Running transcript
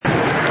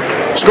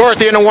Score at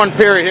the end of one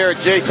period here at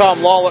J.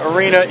 Tom Lawler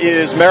Arena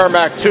is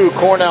Merrimack 2,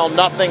 Cornell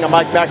nothing. I'm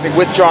Mike Macknick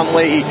with John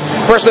Leahy.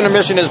 First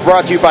intermission is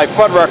brought to you by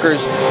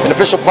Fuddruckers, an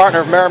official partner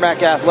of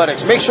Merrimack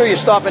Athletics. Make sure you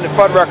stop in at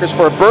Fuddruckers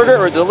for a burger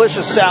or a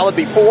delicious salad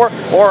before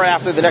or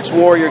after the next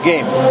Warrior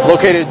game.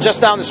 Located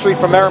just down the street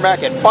from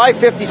Merrimack at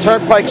 550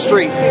 Turnpike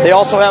Street. They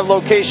also have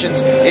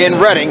locations in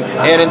Reading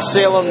and in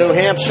Salem, New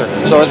Hampshire.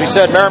 So as we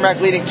said,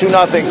 Merrimack leading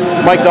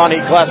 2-0. Mike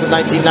Donahue, class of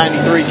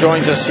 1993,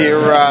 joins us here,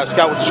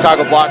 scout with the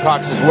Chicago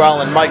Blackhawks as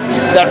well. And Mike,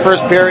 that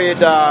first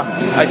period,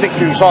 I think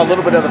you saw a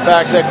little bit of the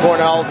fact that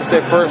Cornell, this is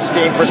their first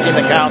game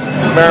that counts.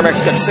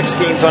 Merrimack's got 6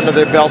 games under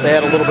their belt. They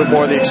had a little bit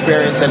more of the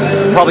experience and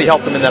probably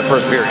helped them in that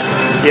first period.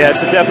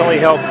 Yes, it definitely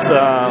helped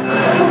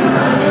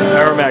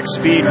Merrimack's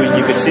speed.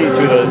 You could see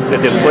through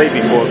that they've played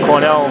before.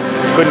 Cornell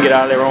couldn't get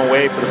out of their own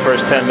way for the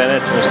first 10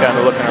 minutes and was kind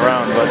of looking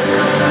around. But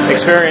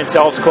experience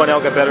helps.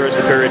 Cornell got better as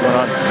the period went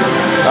on.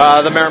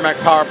 The Merrimack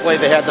power play,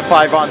 they had the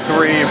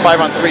 5-on-3.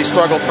 5-on-3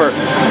 struggle for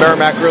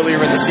Merrimack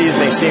earlier in the season.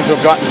 They seem to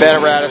have gotten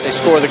better at it. They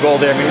score the goal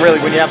there. I mean, really,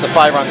 when you have the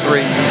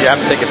 5-on-3, you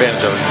have to take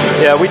advantage of it.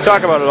 Yeah, we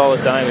talk about it all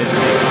the time.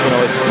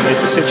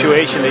 It's a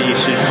situation that you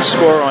should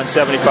score on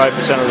 75%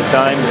 of the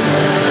time.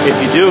 And if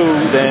you do,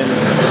 then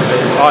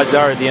the odds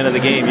are at the end of the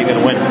game you're going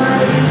to win.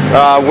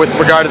 With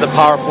regard to the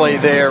power play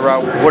there,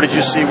 what did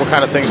you see? What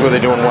kind of things were they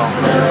doing well?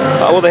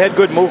 Well, they had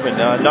good movement,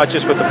 not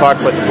just with the puck,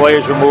 but the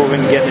players were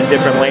moving, getting in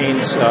different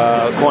lanes.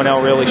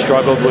 Cornell really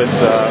struggled with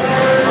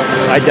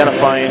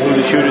identifying who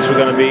the shooters were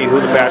going to be,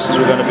 who the passes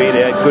were going to be.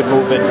 They had good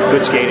movement,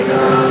 good skating.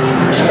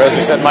 As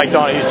we said, Mike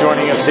Donahue's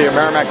joining us here.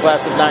 Merrimack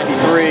class of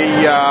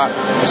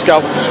 93,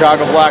 scout with the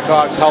Chicago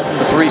Blackhawks, helped them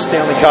to 3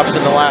 Stanley Cups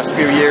in the last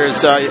few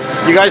years.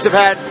 You guys have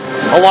had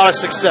a lot of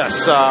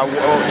success.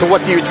 To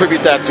what do you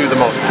attribute that to the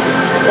most?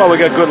 Well, we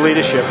got good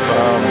leadership,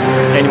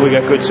 and we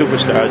got good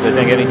superstars. I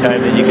think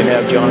anytime that you can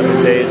have Jonathan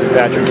Toews and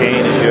Patrick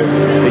Kane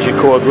as your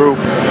core group,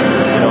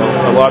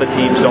 a lot of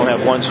teams don't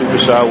have one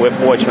superstar. We're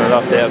fortunate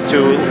enough to have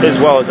 2, as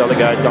well as other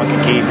guys,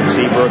 Duncan Keith and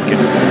Seabrook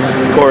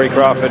and Corey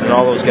Crawford and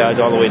all those guys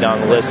all the way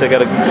down the list. They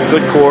got a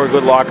good core,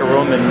 good locker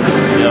room,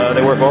 and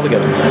they work well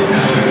together.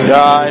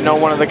 I know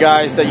one of the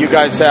guys that you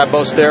guys have,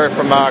 Bo Starrett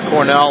from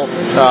Cornell,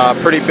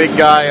 pretty big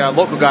guy,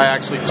 local guy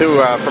actually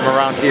too, from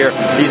around here.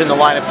 He's in the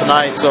lineup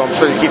tonight, so I'm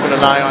sure you're keeping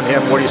an eye on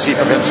him. What do you see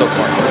from him so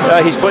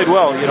far? He's played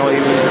well.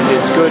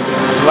 It's good.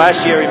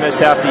 Last year he missed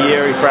half the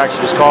year. He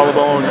fractured his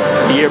collarbone.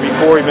 The year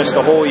before he missed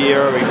the whole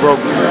year. He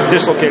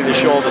dislocated his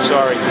shoulder,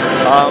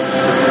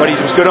 but he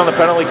was good on the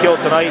penalty kill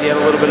tonight. He had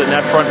a little bit of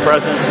net front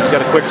presence. He's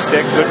got a quick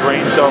stick, good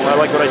brain, so I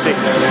like what I see.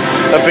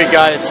 A big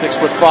guy at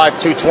 6'5",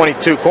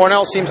 222.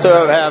 Cornell seems to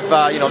have,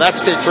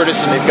 that's their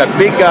tradition. They've got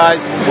big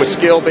guys with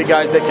skill, big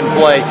guys that can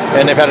play,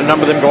 and they've had a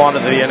number of them go on to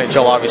the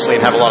NHL, obviously,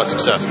 and have a lot of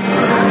success.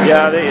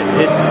 Yeah,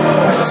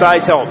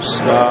 size helps.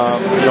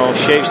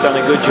 Shave's done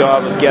a good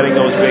job of getting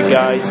those big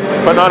guys,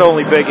 but not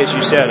only big, as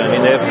you said. I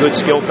mean, they have a good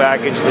skill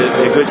package.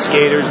 They're good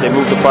skaters. They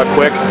move the puck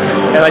quick,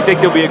 and I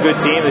think they'll be a good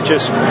team. It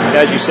just,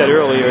 as you said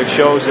earlier, it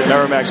shows that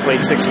Merrimack's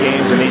played 6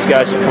 games, and these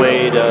guys have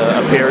played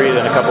a period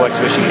and a couple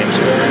exhibition games.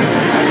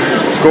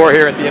 Score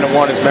here at the end of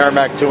one is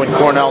Merrimack 2 and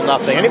Cornell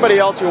nothing. Anybody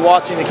else you're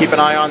watching to keep an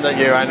eye on that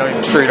I know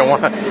I'm sure you don't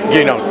want to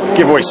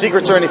give away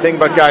secrets or anything,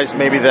 but guys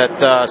maybe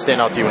that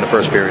stand out to you in the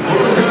first period?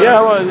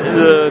 Yeah, well,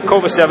 the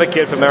Kovacevic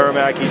kid from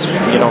Merrimack, he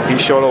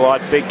showed a lot.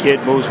 Big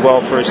kid, moves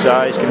well for his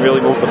size, can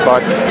really move the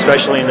puck,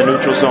 especially in the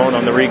neutral zone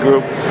on the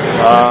regroup.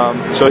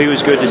 So he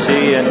was good to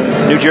see. And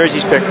New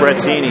Jersey's picked Brett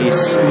Cini.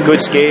 He's a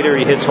good skater.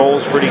 He hits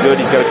holes pretty good.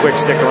 He's got a quick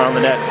stick around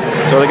the net.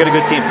 So they got a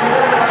good team.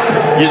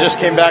 You just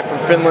came back from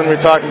Finland. We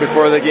were talking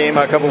before the game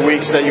a couple of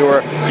weeks that you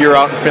were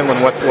out in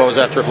Finland. What was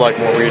that trip like?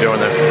 What were you doing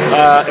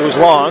there? It was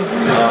long.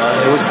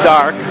 It was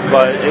dark,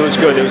 but it was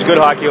good. It was good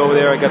hockey over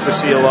there. I got to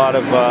see a lot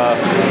of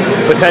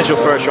potential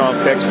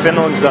first-round picks.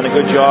 Finland's done a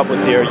good job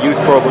with their youth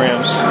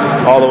programs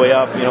all the way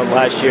up.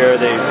 Last year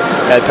they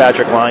had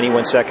Patrick Laine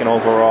went 2nd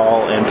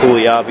overall, and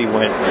Puljärvi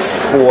went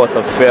 4th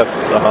or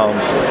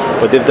 5th.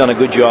 But they've done a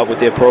good job with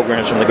their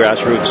programs from the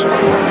grassroots.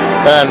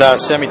 And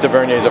Semi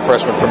Tavernier is a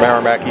freshman from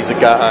Merrimack. He's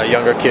a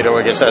younger kid who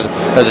I guess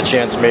has a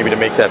chance maybe to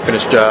make that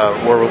finished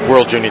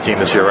World Junior team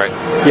this year, right?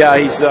 Yeah,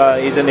 he's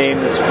a name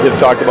that they've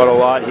talked about a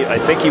lot. I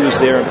think he was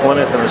there in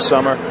Plymouth in the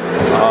summer.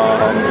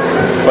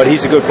 But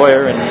he's a good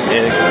player, and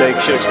they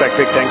should expect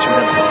big things from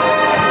him.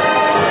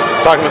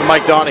 Talking with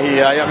Mike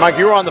Donahue. Mike,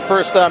 you were on the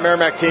first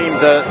Merrimack team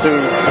to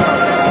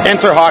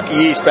enter Hockey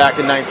East back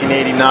in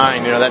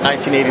 1989. That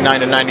 1989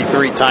 to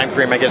 93 time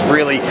frame, I guess,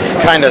 really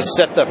kind of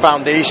set the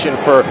foundation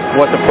for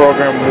what the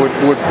program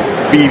would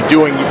be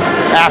doing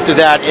after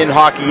that in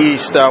Hockey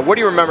East. What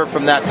do you remember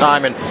from that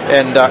time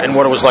and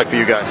what it was like for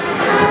you guys?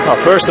 Well,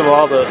 first of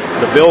all, the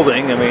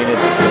building. I mean,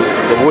 it's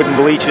the wooden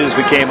bleachers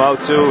we came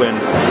out to, and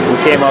we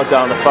came out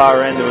down the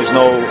far end. There was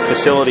no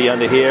facility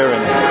under here,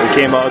 and we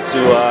came out to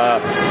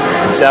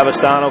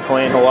Savastano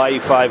playing Hawaii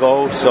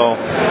 5-0. So,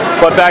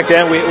 but back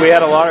then we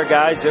had a lot of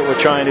guys that were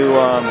trying to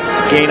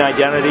gain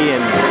identity,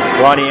 and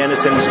Ronnie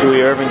Anderson and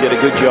Stewie Irving did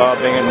a good job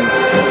bringing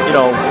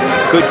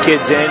good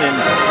kids in, and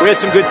we had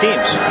some good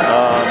teams.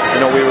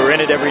 We were in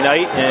it every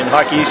night, and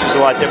Hockey East was a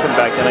lot different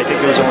back then. I think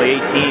there was only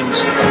 8 teams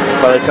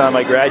by the time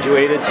I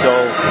graduated, so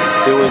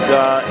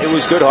it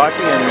was good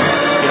hockey, and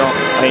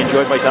I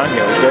enjoyed my time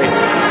here. It was great.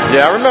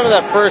 Yeah, I remember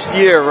that first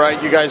year,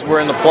 right? You guys were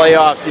in the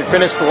playoffs. You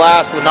finished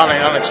last, with not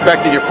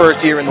unexpected, your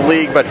first year in the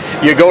league, but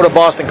you go to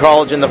Boston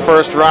College in the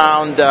first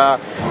round.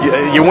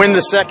 You win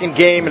the second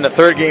game, and the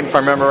third game, if I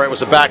remember right,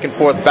 was a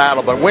back-and-forth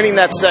battle. But winning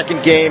that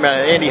second game,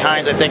 Andy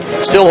Hines, I think,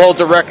 still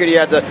holds a record. He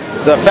had the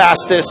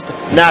fastest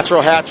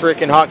natural hat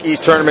trick in Hockey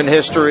East tournament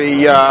history.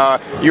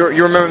 You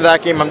remember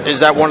that game? Is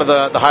that one of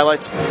the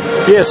highlights?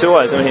 Yes, it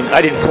was. I mean,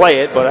 I didn't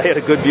play it, but I had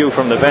a good view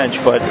from the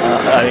bench. But,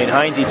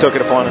 Hines, he took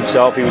it upon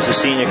himself. He was the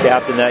senior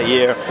captain that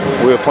year.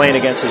 We were playing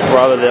against his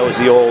brother. That was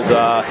the old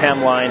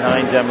Hemline,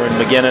 Heinz, Emmer, and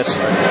McGinnis.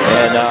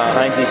 And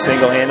Hines,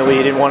 single-handedly,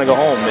 he didn't want to go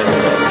home. And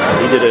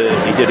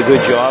he did a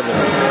good job.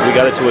 And we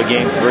got it to a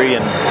Game 3.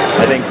 And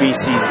I think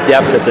BC's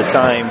depth at the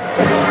time,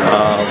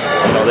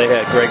 they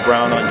had Greg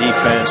Brown on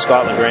defense,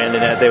 Scotland Grand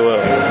in that. They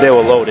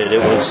were loaded. It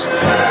was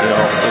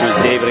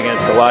David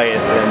against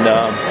Goliath.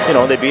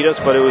 And, they beat us,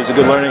 but it was a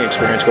good learning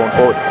experience going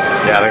forward.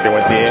 Yeah, I think they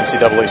went to the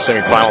NCAA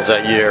semifinals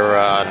that year,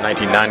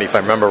 1990, if I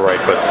remember right.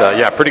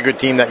 But, pretty good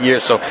team that year.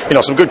 So,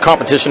 some good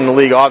competition in the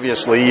league,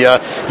 obviously.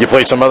 You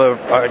played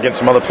against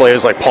some other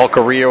players like Paul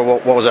Carrillo.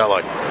 What was that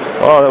like?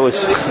 Oh, that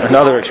was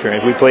another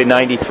experience. We played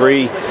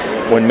 93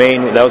 when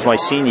Maine, that was my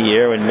senior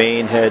year, when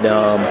Maine had,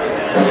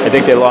 I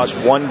think they lost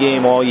one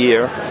game all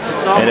year,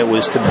 and it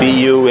was to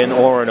BU in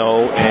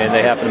Orono, and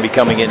they happened to be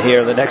coming in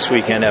here the next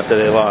weekend after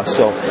they lost.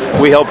 So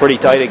we held pretty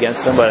tight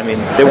against them, but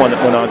they went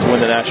on to win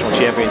the national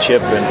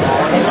championship. And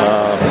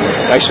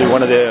actually,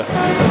 one of the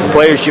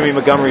players, Jimmy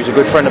Montgomery, is a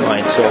good friend of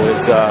mine. So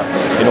it's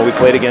we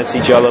played against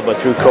each other, but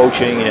through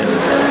coaching and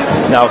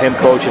now him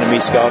coaching and me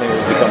scouting,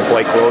 we've become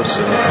quite close.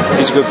 And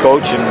he's a good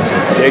coach, and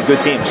they had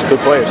good teams, good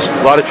players.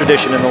 A lot of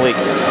tradition in the league.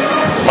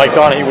 Mike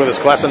Donahue with us,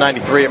 class of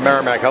 93 at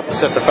Merrimack, helped to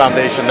set the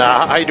foundation.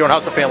 How you doing?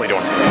 How's the family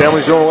doing?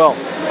 Family's doing well.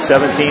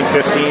 17,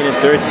 15, and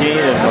 13,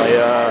 and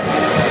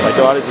my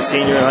daughter's a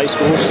senior in high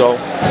school, so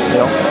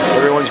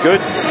everyone's good.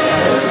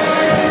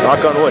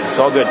 Knock on wood, it's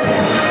all good.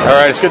 All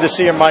right, it's good to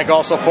see you, Mike.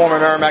 Also, former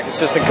Merrimack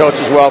assistant coach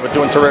as well, but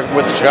doing terrific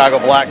with the Chicago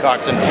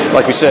Blackhawks, and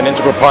like we said, an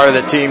integral part of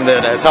the team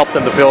that has helped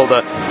them to build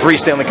 3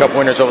 Stanley Cup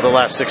winners over the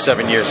last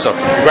 6-7 years. So,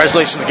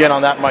 congratulations again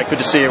on that, Mike. Good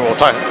to see you. We'll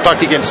talk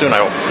to you again soon, I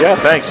hope. Yeah,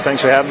 thanks.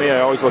 Thanks for having me.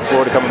 I always look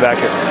forward to coming back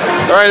here.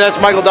 All right, that's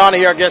Michael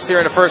Donahue, our guest here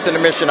in the first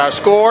intermission. Our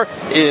score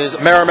is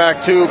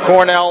Merrimack 2,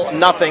 Cornell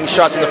nothing.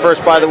 Shots in the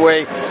first, by the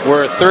way,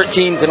 were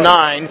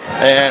 13-9,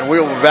 and we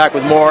will be back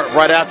with more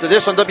right after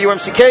this on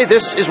WMCK.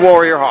 This is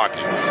Warrior Hockey.